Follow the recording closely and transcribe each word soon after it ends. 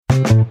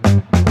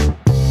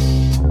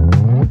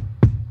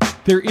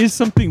There is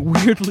something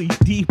weirdly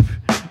deep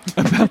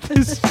about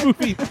this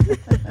movie.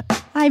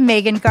 I'm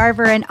Megan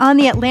Garver, and on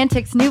The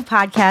Atlantic's new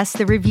podcast,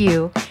 The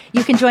Review,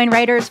 you can join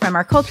writers from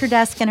our culture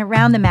desk and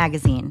around the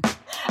magazine.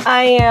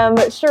 I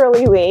am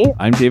Shirley Lee.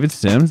 I'm David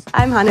Sims.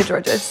 I'm Hannah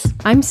Georges.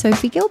 I'm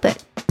Sophie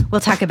Gilbert. We'll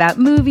talk about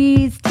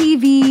movies,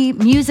 TV,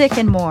 music,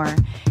 and more,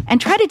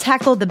 and try to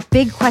tackle the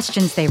big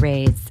questions they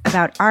raise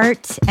about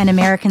art and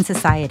American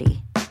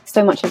society.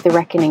 So much of the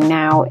reckoning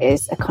now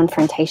is a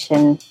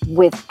confrontation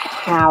with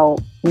how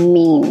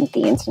mean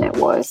the internet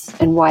was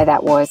and why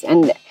that was,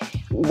 and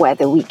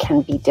whether we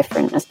can be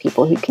different as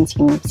people who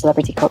consume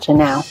celebrity culture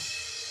now.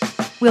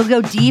 We'll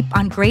go deep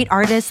on great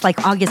artists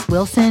like August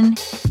Wilson.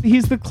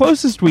 He's the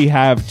closest we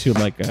have to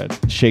like a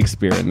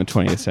Shakespeare in the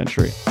 20th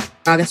century.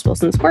 August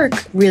Wilson's work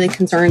really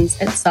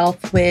concerns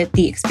itself with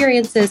the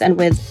experiences and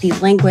with the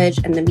language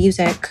and the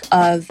music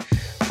of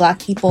Black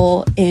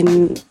people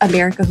in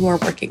America who are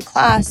working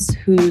class,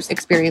 whose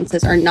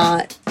experiences are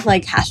not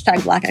like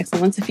hashtag Black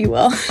excellence, if you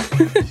will.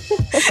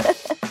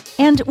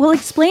 And we'll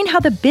explain how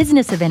the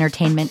business of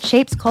entertainment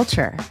shapes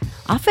culture,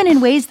 often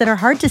in ways that are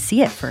hard to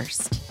see at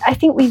first. I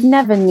think we've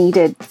never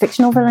needed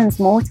fictional villains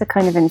more to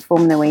kind of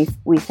inform the way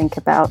we think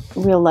about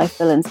real-life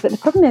villains. But the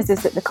problem is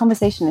that the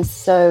conversation is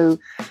so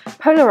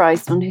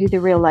polarized on who the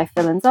real-life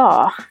villains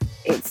are.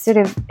 It's sort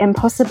of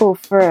impossible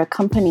for a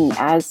company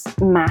as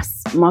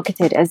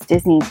mass-marketed as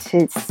Disney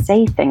to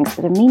say things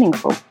that are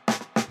meaningful.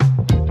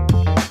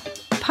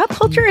 Pop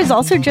culture is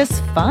also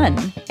just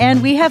fun,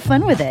 and we have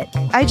fun with it.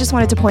 I just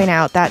wanted to point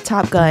out that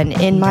Top Gun,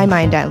 in my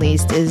mind at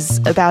least, is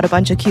about a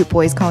bunch of cute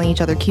boys calling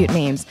each other cute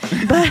names.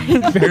 But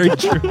Very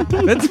true.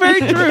 That's very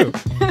true.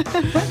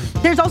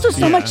 There's also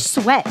so much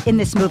sweat in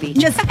this movie,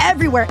 just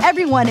everywhere.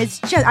 Everyone is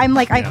just, I'm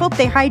like, I hope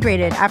they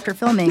hydrated after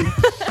filming.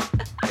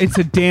 It's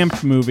a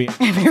damp movie.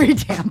 Very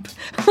damp.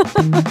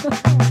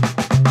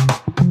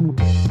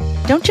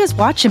 Don't just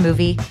watch a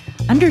movie,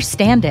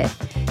 understand it.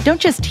 Don't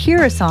just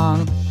hear a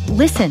song,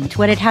 listen to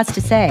what it has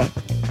to say.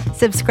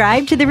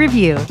 Subscribe to The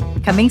Review,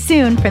 coming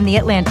soon from The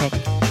Atlantic.